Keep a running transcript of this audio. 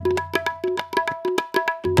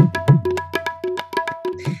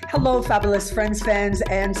Hello, fabulous friends, fans,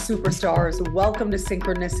 and superstars. Welcome to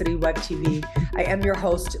Synchronicity Web TV. I am your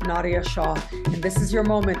host, Nadia Shah, and this is your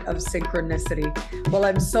moment of synchronicity. Well,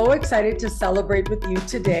 I'm so excited to celebrate with you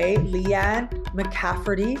today, Lianne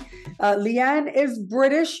McCafferty. Lianne is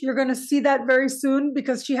British. You're going to see that very soon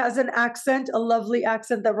because she has an accent, a lovely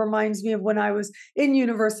accent that reminds me of when I was in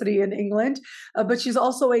university in England. But she's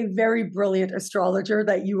also a very brilliant astrologer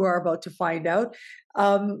that you are about to find out.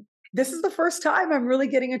 This is the first time I'm really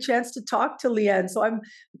getting a chance to talk to Lianne. So I'm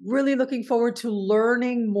really looking forward to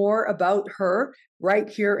learning more about her right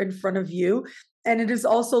here in front of you. And it is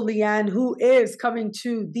also Lianne who is coming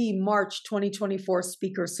to the March 2024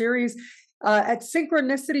 speaker series at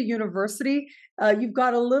Synchronicity University. You've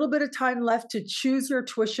got a little bit of time left to choose your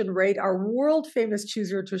tuition rate. Our world famous choose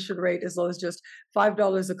your tuition rate as low as just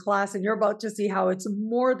 $5 a class. And you're about to see how it's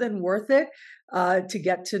more than worth it to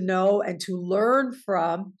get to know and to learn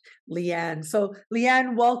from Lianne. So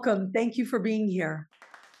Lianne, welcome. Thank you for being here.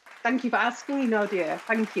 Thank you for asking me, Nadia.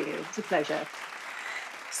 Thank you. It's a pleasure.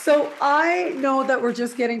 So I know that we're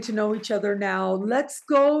just getting to know each other now. Let's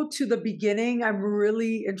go to the beginning. I'm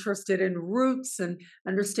really interested in roots and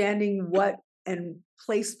understanding what and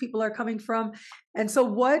place people are coming from. And so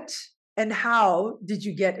what and how did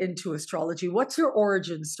you get into astrology? What's your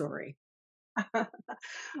origin story?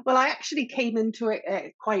 Well, I actually came into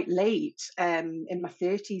it quite late, in my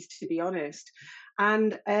 30s, to be honest.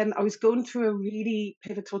 And I was going through a really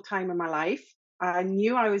pivotal time in my life. I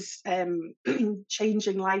knew I was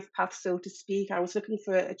changing life path, so to speak. I was looking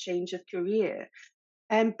for a change of career,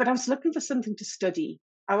 but I was looking for something to study.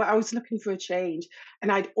 I was looking for a change,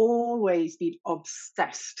 and I'd always been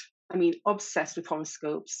obsessed. I mean, obsessed with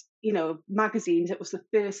horoscopes. You know, magazines. It was the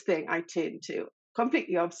first thing I turned to.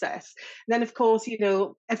 Completely obsessed. And then, of course, you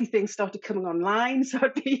know, everything started coming online. So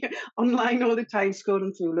I'd be online all the time,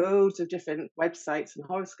 scrolling through loads of different websites and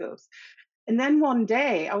horoscopes. And then one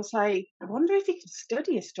day I was like, I wonder if you could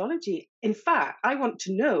study astrology. In fact, I want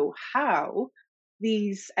to know how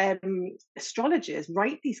these astrologers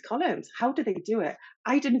write these columns. How do they do it?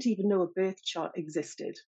 I didn't even know a birth chart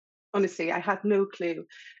existed. Honestly, I had no clue.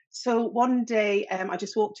 So one day I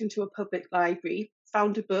just walked into a public library,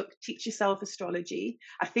 found a book, Teach Yourself Astrology.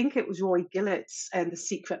 I think it was Roy Gillett's The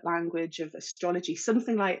Secret Language of Astrology,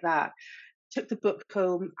 something like that. Took the book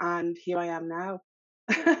home and here I am now.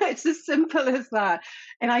 It's as simple as that.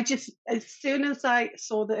 And I just, as soon as I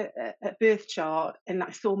saw the birth chart and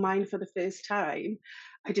I saw mine for the first time,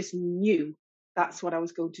 I just knew that's what I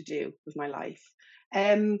was going to do with my life.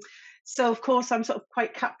 So of course I'm sort of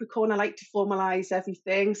quite Capricorn. I like to formalize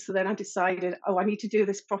everything. So then I decided, oh, I need to do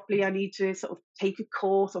this properly. I need to sort of take a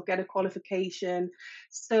course or get a qualification.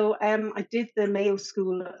 So I did the Mayo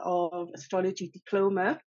School of Astrology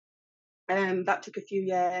diploma. That took a few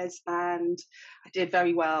years and I did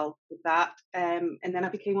very well with that. And then I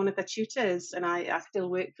became one of their tutors and I still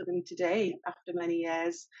work for them today after many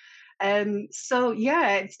years. So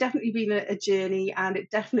yeah, it's definitely been a journey and it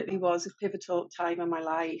definitely was a pivotal time in my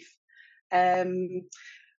life.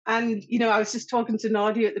 And, you know, I was just talking to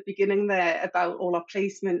Nadia at the beginning there about all our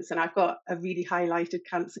placements, and I've got a really highlighted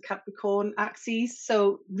Cancer Capricorn axis.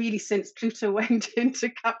 So really since Pluto went into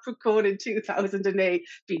Capricorn in 2008,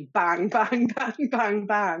 been bang, bang, bang, bang,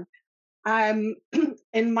 bang.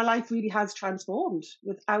 And my life really has transformed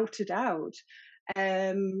without a doubt.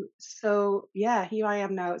 So yeah, here I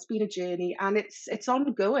am now. It's been a journey and it's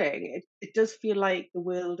ongoing. It does feel like the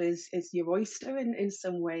world is your oyster in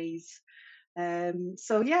some ways.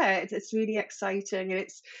 So yeah, it's really exciting, and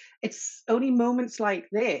it's only moments like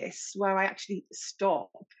this where I actually stop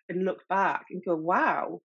and look back and go,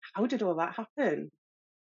 wow, how did all that happen?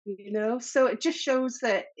 You know, so it just shows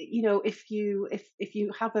that, you know, if you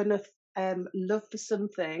have enough love for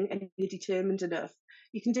something and you're determined enough,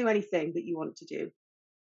 you can do anything that you want to do.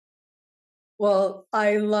 Well,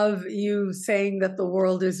 I love you saying that the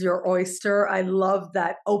world is your oyster. I love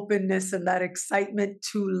that openness and that excitement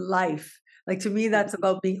to life. Like, to me, that's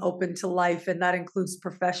about being open to life, and that includes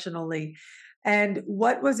professionally. And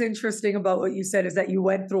what was interesting about what you said is that you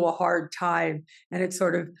went through a hard time and it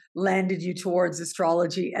sort of landed you towards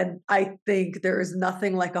astrology. And I think there is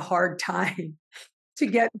nothing like a hard time to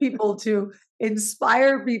get people to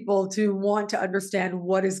inspire people to want to understand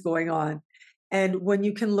what is going on. And when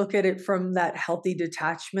you can look at it from that healthy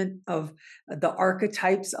detachment of the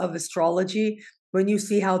archetypes of astrology, when you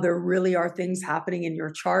see how there really are things happening in your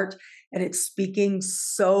chart and it's speaking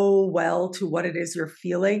so well to what it is you're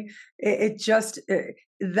feeling,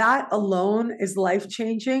 that alone is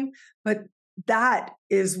life-changing. But that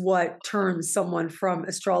is what turns someone from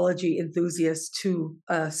astrology enthusiast to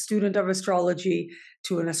a student of astrology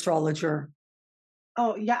to an astrologer.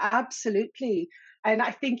 Oh, yeah, absolutely. And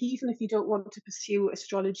I think even if you don't want to pursue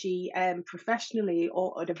astrology professionally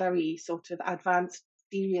or at a very sort of advanced,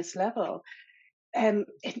 serious level,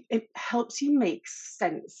 it helps you make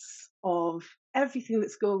sense of everything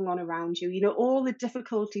that's going on around you. You know, all the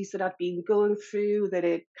difficulties that I've been going through, that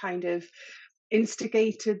it kind of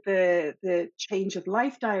instigated the change of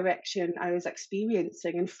life direction I was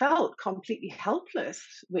experiencing and felt completely helpless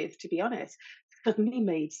with, to be honest, suddenly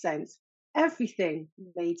made sense. Everything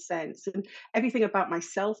made sense, and everything about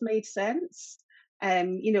myself made sense.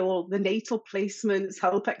 You know, all the natal placements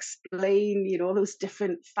help explain, you know, all those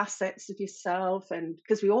different facets of yourself, and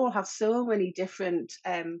because we all have so many different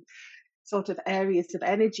sort of areas of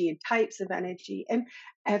energy and types of energy, and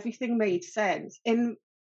everything made sense. And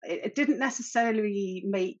it didn't necessarily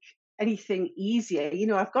make anything easier. You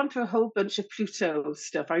know, I've gone through a whole bunch of Pluto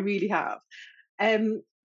stuff, I really have. Um,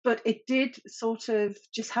 but it did sort of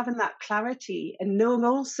just having that clarity and knowing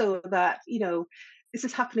also that, you know, this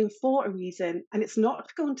is happening for a reason and it's not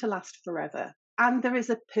going to last forever. And there is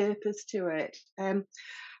a purpose to it.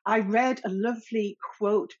 I read a lovely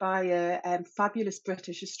quote by a fabulous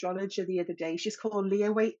British astrologer the other day. She's called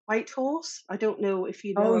Leah Whitehorse. I don't know if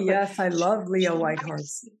you know Oh, her, but yes, I love Leo she Whitehorse.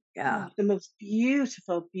 writes Yeah. the most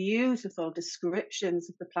beautiful, beautiful descriptions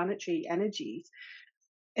of the planetary energies.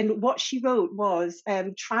 And what she wrote was,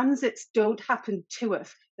 transits don't happen to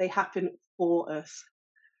us, they happen for us.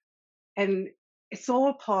 And it's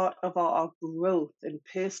all part of our growth and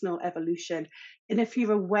personal evolution. And if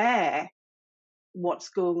you're aware what's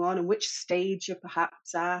going on and which stage you're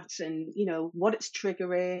perhaps at and, you know, what it's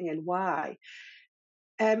triggering and why,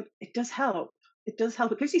 it does help. It does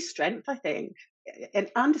help. It gives you strength, I think, and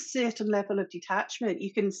a certain level of detachment.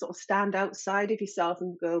 You can sort of stand outside of yourself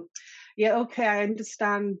and go, yeah, okay, I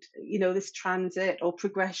understand, you know, this transit or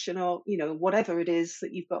progression or, you know, whatever it is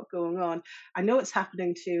that you've got going on. I know it's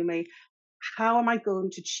happening to me. How am I going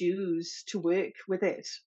to choose to work with it?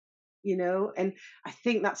 You know, and I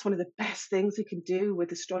think that's one of the best things we can do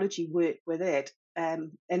with astrology, work with it. And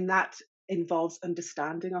that involves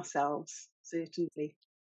understanding ourselves, certainly.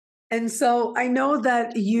 And so I know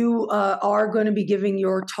that you are going to be giving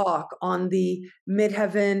your talk on the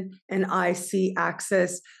midheaven and IC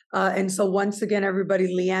axis. And so once again,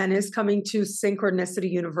 everybody, Lianne is coming to Synchronicity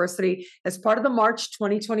University as part of the March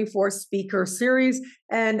 2024 speaker series.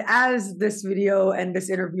 And as this video and this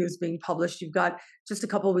interview is being published, you've got just a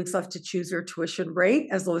couple of weeks left to choose your tuition rate,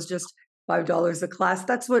 as low as just $5 a class.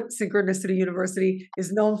 That's what Synchronicity University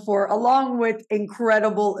is known for, along with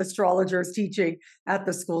incredible astrologers teaching at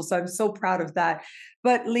the school. So I'm so proud of that.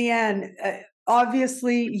 But Lianne,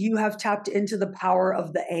 obviously you have tapped into the power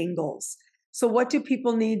of the angles. So what do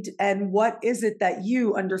people need, and what is it that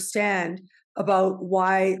you understand about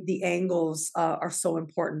why the angles are so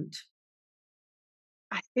important?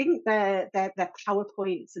 I think they're power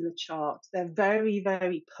points in the chart. They're very,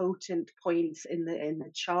 very potent points in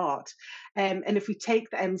the chart. And if we take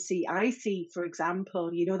the MCIC, for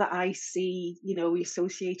example, you know, the IC, you know, we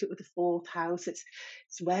associate it with the fourth house. It's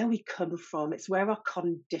where we come from. It's where our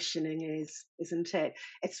conditioning is, isn't it?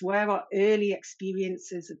 It's where our early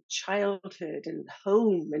experiences of childhood and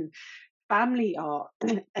home and family are,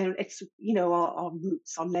 and it's, you know, our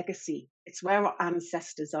roots, our legacy. It's where our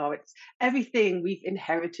ancestors are. It's everything we've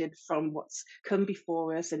inherited from what's come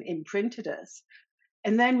before us and imprinted us.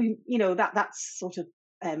 And then we, you know, that's sort of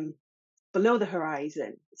below the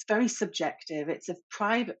horizon. It's very subjective. It's a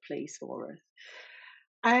private place for us.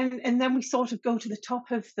 And then we sort of go to the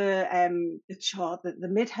top of the chart, the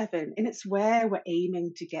midheaven, and it's where we're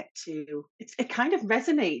aiming to get to. It kind of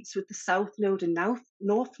resonates with the south node and now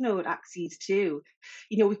north node axes too.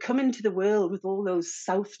 You know, we come into the world with all those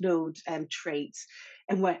south node traits,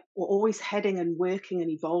 and we're always heading and working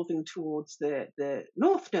and evolving towards the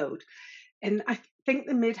north node. And I think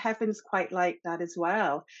the midheaven's quite like that as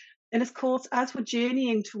well. And of course, as we're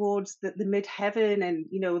journeying towards the midheaven and,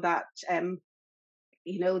 you know, that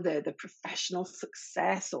you know, the professional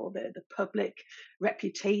success or the public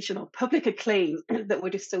reputation or public acclaim that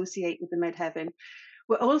would associate with the midheaven,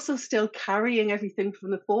 we're also still carrying everything from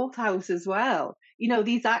the fourth house as well. You know,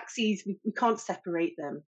 these axes, we can't separate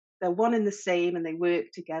them. They're one and the same and they work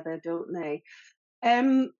together, don't they?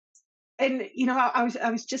 Um, and you know,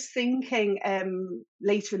 I was just thinking,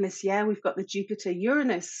 later in this year we've got the Jupiter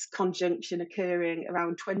Uranus conjunction occurring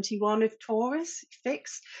around 21 of Taurus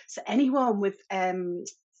fixed. So anyone with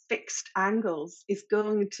fixed angles is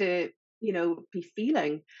going to, you know, be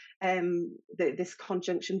feeling this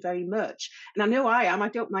conjunction very much. And I know I am. I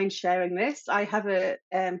don't mind sharing this. I have a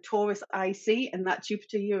Taurus IC, and that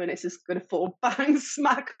Jupiter Uranus is going to fall bang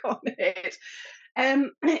smack on it.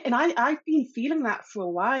 And I've been feeling that for a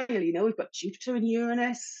while. We've got Jupiter and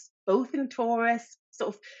Uranus, both in Taurus,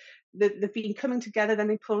 sort of. They've been coming together, then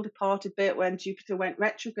they pulled apart a bit when Jupiter went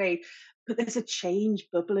retrograde. But there's a change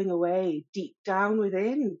bubbling away deep down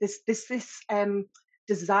within. This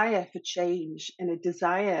desire for change and a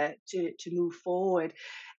desire to move forward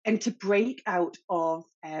and to break out of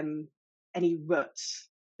any ruts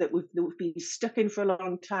that we've been stuck in for a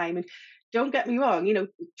long time. And don't get me wrong,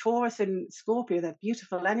 Taurus and Scorpio, they're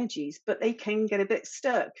beautiful energies, but they can get a bit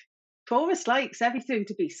stuck. Taurus likes everything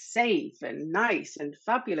to be safe and nice and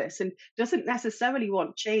fabulous and doesn't necessarily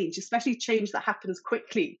want change, especially change that happens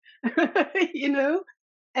quickly. you know?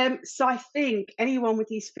 So I think anyone with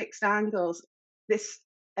these fixed angles, this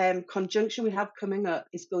conjunction we have coming up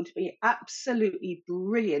is going to be absolutely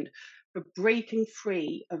brilliant for breaking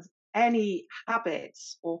free of any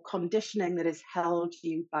habits or conditioning that has held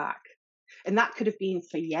you back. And that could have been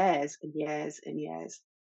for years and years and years.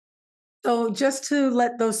 So, just to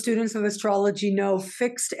let those students of astrology know,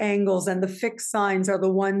 fixed angles and the fixed signs are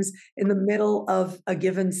the ones in the middle of a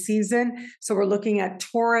given season. So, we're looking at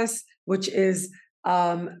Taurus, which is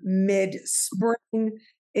mid spring.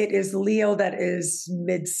 It is Leo, that is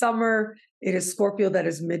midsummer. It is Scorpio, that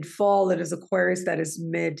is mid fall. It is Aquarius, that is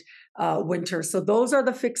mid winter. So, those are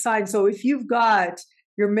the fixed signs. So, if you've got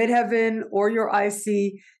your midheaven or your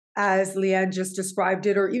IC, as Lianne just described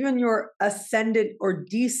it, or even your ascendant or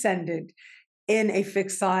descendant in a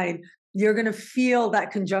fixed sign, you're going to feel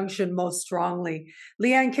that conjunction most strongly.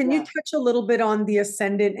 Lianne, can you Yeah. touch a little bit on the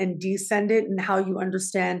ascendant and descendant and how you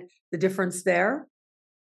understand the difference there?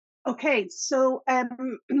 Okay, so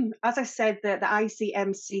as I said, the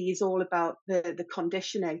ICMC is all about the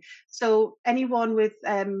conditioning. So anyone with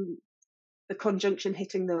the conjunction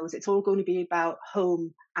hitting those, it's all going to be about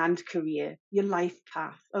home and career, your life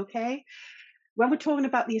path. Okay. When we're talking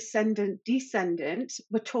about the ascendant, descendant,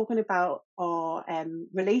 we're talking about our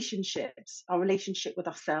relationships, our relationship with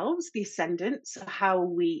ourselves, the ascendant, so how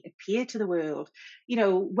we appear to the world.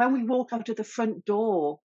 When we walk out of the front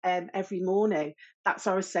door every morning, that's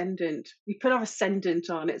our ascendant. We put our ascendant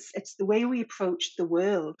on. It's the way we approach the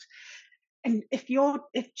world. And if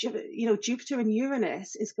Jupiter and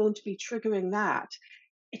Uranus is going to be triggering that,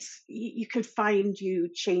 you could find you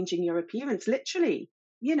changing your appearance literally,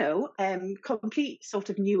 complete sort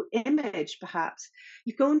of new image perhaps.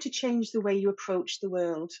 You're going to change the way you approach the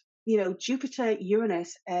world. Jupiter,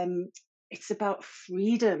 Uranus, it's about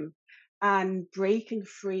freedom and breaking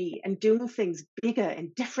free and doing things bigger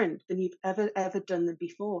and different than you've ever done them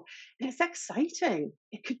before. And it's exciting.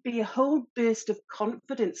 It could be a whole burst of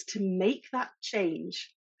confidence to make that change.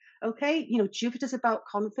 Okay, Jupiter's about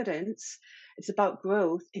confidence, it's about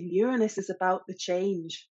growth, and Uranus is about the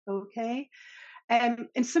change. Okay, and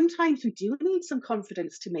sometimes we do need some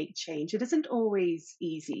confidence to make change. It isn't always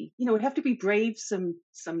easy. We have to be brave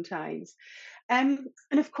sometimes. And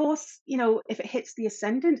of course, if it hits the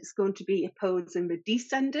ascendant, it's going to be opposing the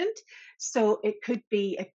descendant. So it could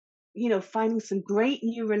be, finding some great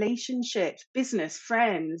new relationships, business,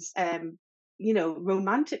 friends,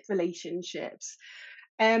 romantic relationships.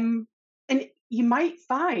 And you might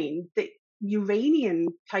find that Uranian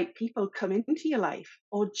type people come into your life,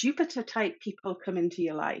 or Jupiter type people come into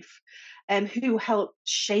your life, who help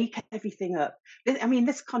shake everything up.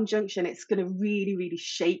 This conjunction, it's going to really, really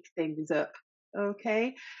shake things up.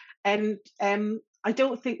 Okay. And I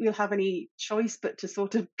don't think we'll have any choice but to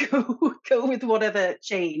sort of go with whatever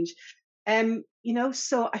change.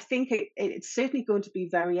 So I think it's certainly going to be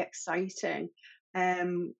very exciting,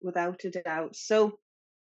 without a doubt. So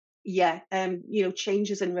yeah,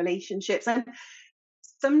 changes in relationships. And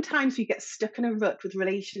sometimes we get stuck in a rut with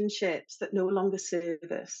relationships that no longer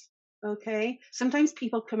serve us. Okay. Sometimes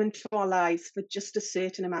people come into our lives for just a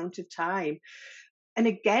certain amount of time. And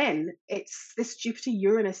again, it's this Jupiter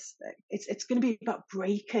Uranus, it's going to be about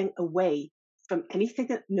breaking away from anything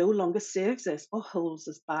that no longer serves us or holds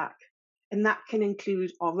us back. And that can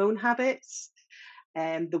include our own habits,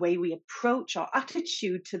 the way we approach our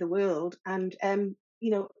attitude to the world, and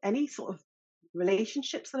any sort of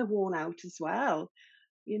relationships that are worn out as well.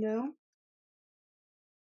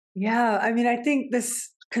 Yeah, I think this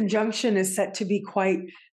conjunction is set to be quite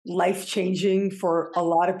life changing for a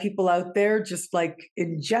lot of people out there, just like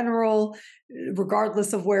in general,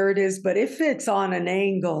 regardless of where it is. But if it's on an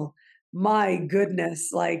angle, my goodness,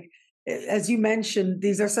 like as you mentioned,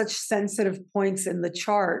 these are such sensitive points in the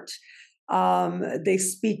chart. They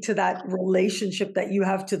speak to that relationship that you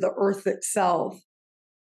have to the earth itself.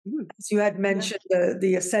 As you had mentioned,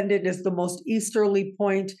 the ascendant is the most easterly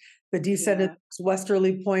point, the descendant is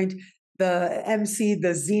westerly point. the MC,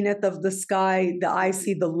 the zenith of the sky, the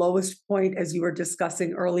IC, the lowest point, as you were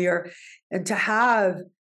discussing earlier. And to have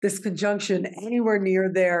this conjunction anywhere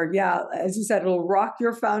near there, yeah, as you said, it'll rock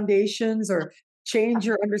your foundations or change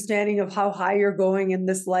your understanding of how high you're going in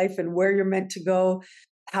this life and where you're meant to go,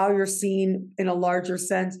 how you're seen in a larger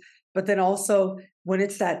sense. But then also when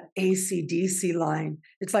it's that AC/DC line,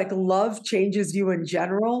 it's like love changes you in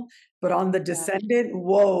general, but on the Yeah. descendant,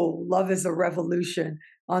 whoa, love is a revolution.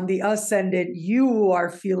 On the ascendant, you are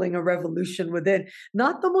feeling a revolution within.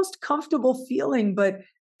 Not the most comfortable feeling, but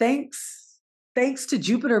thanks to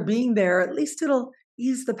Jupiter being there, at least it'll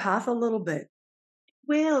ease the path a little bit.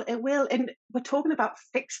 It will. And we're talking about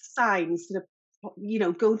fixed signs that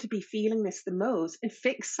are, going to be feeling this the most. And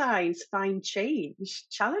fixed signs find change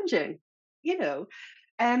challenging, you know.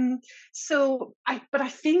 Um, but I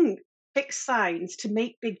think fixed signs to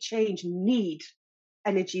make big change need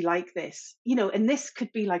energy like this, and this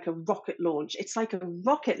could be like a rocket launch. It's like a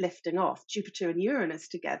rocket lifting off Jupiter and Uranus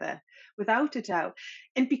together, without a doubt.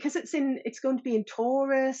 And because it's going to be in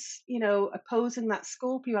Taurus, opposing that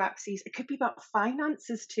Scorpio axis, it could be about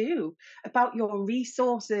finances too, about your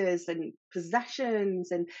resources and possessions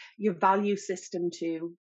and your value system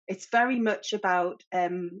too. It's very much about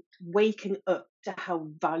waking up to how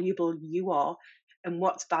valuable you are and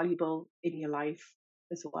what's valuable in your life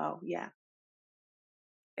as well. Yeah.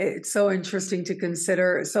 It's so interesting to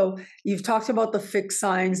consider. So you've talked about the fixed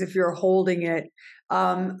signs if you're holding it.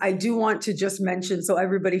 I do want to just mention so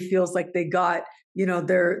everybody feels like they got,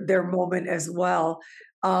 their moment as well.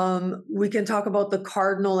 We can talk about the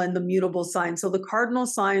cardinal and the mutable signs. So the cardinal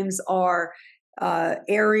signs are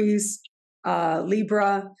Aries,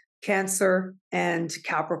 Libra, Cancer, and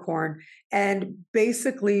Capricorn. And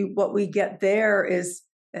basically what we get there is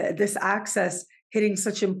this access hitting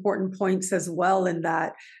such important points as well in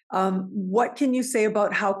that. What can you say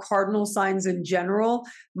about how cardinal signs in general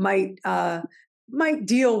might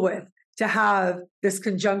deal with to have this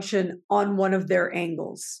conjunction on one of their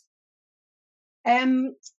angles?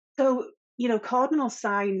 So cardinal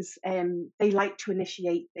signs, they like to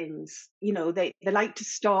initiate things. They like to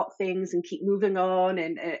start things and keep moving on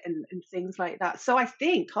and things like that. So I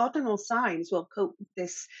think cardinal signs will cope with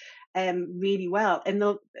this really well, and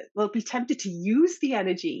they'll be tempted to use the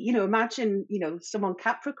energy. Imagine someone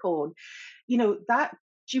Capricorn, that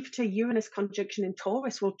Jupiter Uranus conjunction in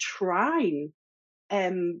Taurus will trine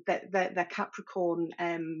the Capricorn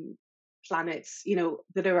planets,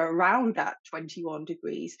 that are around that 21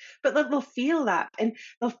 degrees, but they'll feel that, and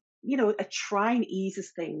a trine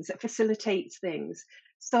eases things, it facilitates things.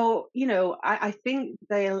 So, I think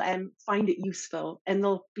they'll find it useful, and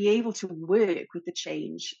they'll be able to work with the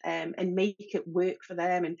change and make it work for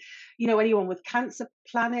them. And, anyone with Cancer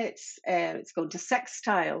planets, it's going to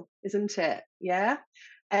sextile, isn't it? Yeah.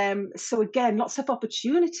 So again, lots of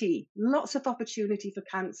opportunity for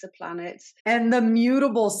Cancer planets. And the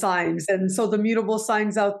mutable signs. And so the mutable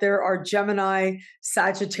signs out there are Gemini,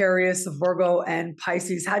 Sagittarius, Virgo, and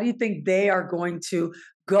Pisces. How do you think they are going to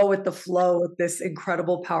go with the flow with this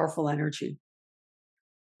incredible, powerful energy?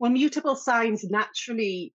 Well, mutable signs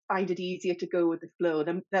naturally find it easier to go with the flow.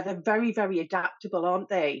 They're very, very adaptable, aren't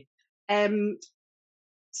they?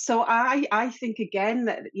 So I think again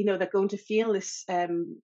that they're going to feel this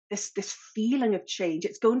feeling of change.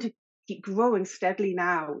 It's going to keep growing steadily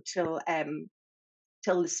now till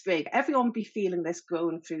the spring. Everyone will be feeling this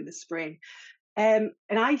growing through the spring, and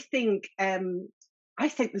I think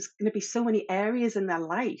there's going to be so many areas in their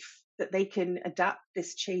life that they can adapt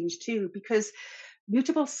this change to, because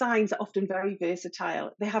mutable signs are often very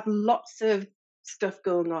versatile. They have lots of stuff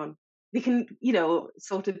going on. They can,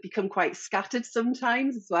 sort of become quite scattered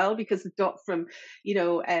sometimes as well, because they dot from,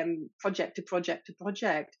 project to project to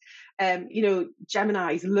project.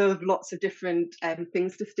 Geminis love lots of different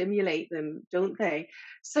things to stimulate them, don't they?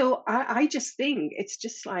 So I just think it's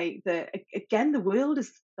just like the world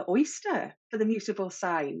is the oyster for the mutable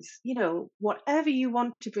signs. Whatever you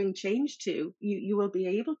want to bring change to, you will be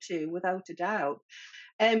able to, without a doubt.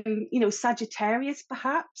 Sagittarius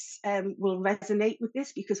perhaps will resonate with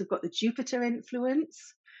this because we've got the Jupiter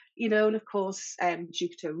influence, and of course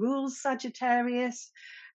Jupiter rules Sagittarius.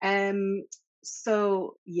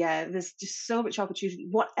 So yeah, there's just so much opportunity.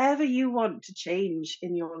 Whatever you want to change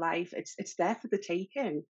in your life, it's there for the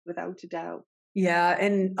taking, without a doubt. Yeah.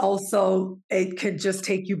 And also, it could just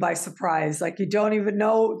take you by surprise. Like you don't even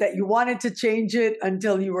know that you wanted to change it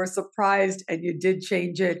until you were surprised and you did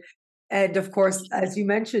change it. And of course, as you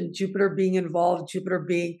mentioned, Jupiter being involved, Jupiter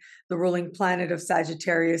being the ruling planet of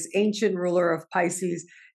Sagittarius, ancient ruler of Pisces.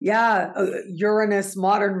 Yeah. Uranus,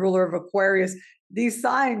 modern ruler of Aquarius. These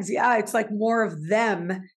signs, yeah, it's like more of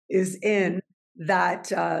them is in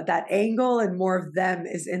that angle, and more of them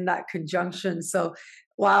is in that conjunction. So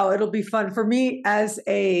wow, it'll be fun for me as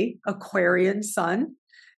a Aquarian sun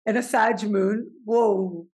and a Sag moon.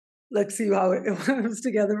 Whoa, let's see how it comes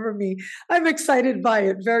together for me. I'm excited by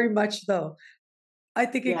it very much, though. I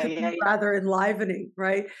think it could be Yeah. rather enlivening,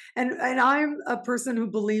 right? And I'm a person who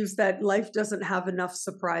believes that life doesn't have enough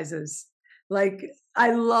surprises. Like,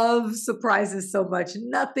 I love surprises so much.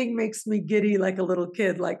 Nothing makes me giddy like a little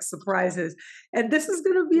kid, like surprises. And this is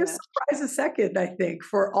going to be a Yeah. surprise a second, I think,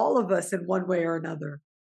 for all of us in one way or another.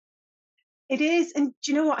 It is. And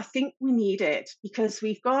do you know what? I think we need it because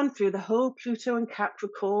we've gone through the whole Pluto and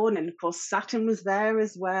Capricorn. And of course, Saturn was there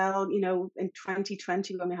as well, in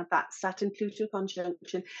 2020 when we had that Saturn Pluto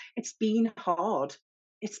conjunction. It's been hard.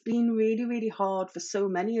 It's been really, really hard for so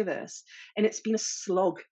many of us. And it's been a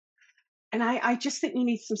slog. And I just think we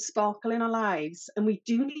need some sparkle in our lives. And we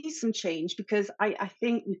do need some change because I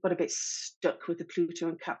think we've got a bit stuck with the Pluto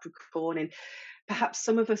and Capricorn. And perhaps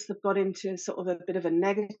some of us have got into sort of a bit of a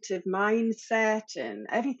negative mindset, and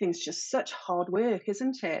everything's just such hard work,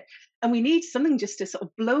 isn't it? And we need something just to sort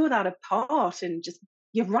of blow that apart and just,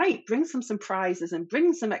 you're right, bring some surprises and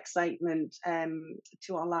bring some excitement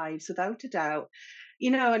to our lives, without a doubt.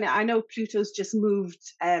 And I know Pluto's just moved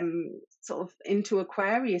sort of into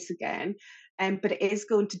Aquarius again, but it is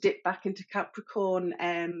going to dip back into Capricorn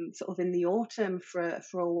sort of in the autumn for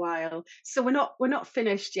a while. So we're not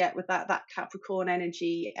finished yet with that Capricorn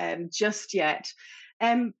energy just yet.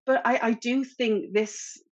 But I do think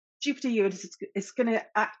this Jupiter Uranus is going to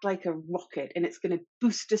act like a rocket, and it's going to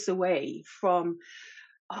boost us away from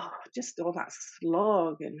just all that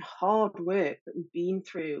slog and hard work that we've been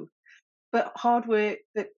through. But hard work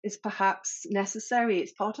that is perhaps necessary.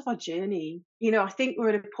 It's part of our journey. I think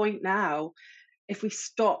we're at a point now, if we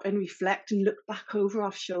stop and reflect and look back over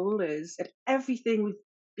our shoulders at everything we've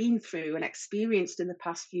been through and experienced in the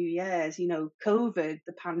past few years, COVID,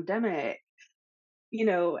 the pandemic,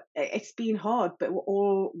 it's been hard, but we're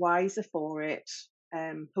all wiser for it.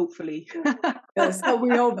 Hopefully. Yes, so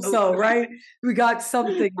we hope so, right? We got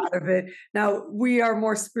something out of it. Now, we are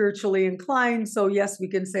more spiritually inclined. So, yes, we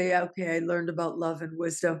can say, okay, I learned about love and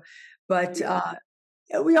wisdom. But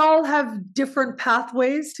we all have different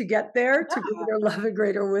pathways to get there, to greater love and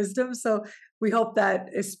greater wisdom. So, we hope that,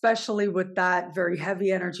 especially with that very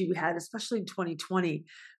heavy energy we had, especially in 2020,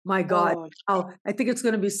 my God, I think it's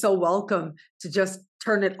going to be so welcome to just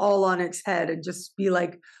turn it all on its head and just be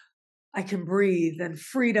like, I can breathe, and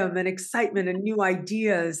freedom and excitement and new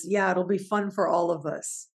ideas. Yeah, it'll be fun for all of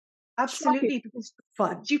us. Absolutely, because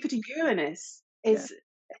Fun. Jupiter Uranus is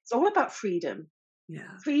it's all about freedom.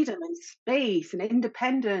 Yeah. Freedom and space and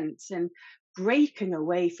independence and breaking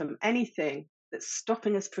away from anything that's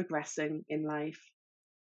stopping us progressing in life.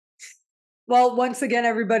 Well, once again,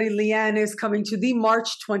 everybody, Lianne is coming to the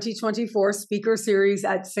March 2024 speaker series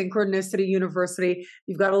at Synchronicity University.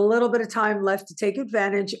 You've got a little bit of time left to take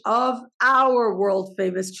advantage of our world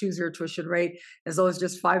famous Choose Your Tuition rate, as always,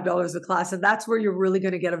 just $5 a class. And that's where you're really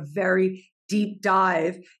going to get a very deep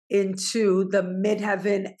dive into the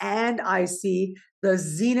midheaven and IC, the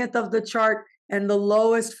zenith of the chart, and the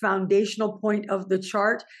lowest foundational point of the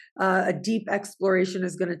chart. A deep exploration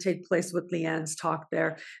is going to take place with Lianne's talk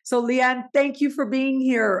there. So Lianne, thank you for being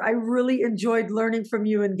here. I really enjoyed learning from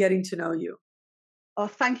you and getting to know you. Oh,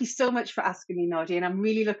 thank you so much for asking me, Nadia, and I'm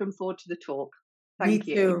really looking forward to the talk. Thank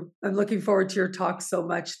you. Me too. I'm looking forward to your talk so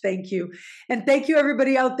much. Thank you. And thank you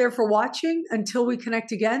everybody out there for watching. Until we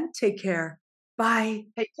connect again, take care. Bye.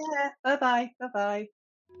 Take care. Bye-bye. Bye-bye.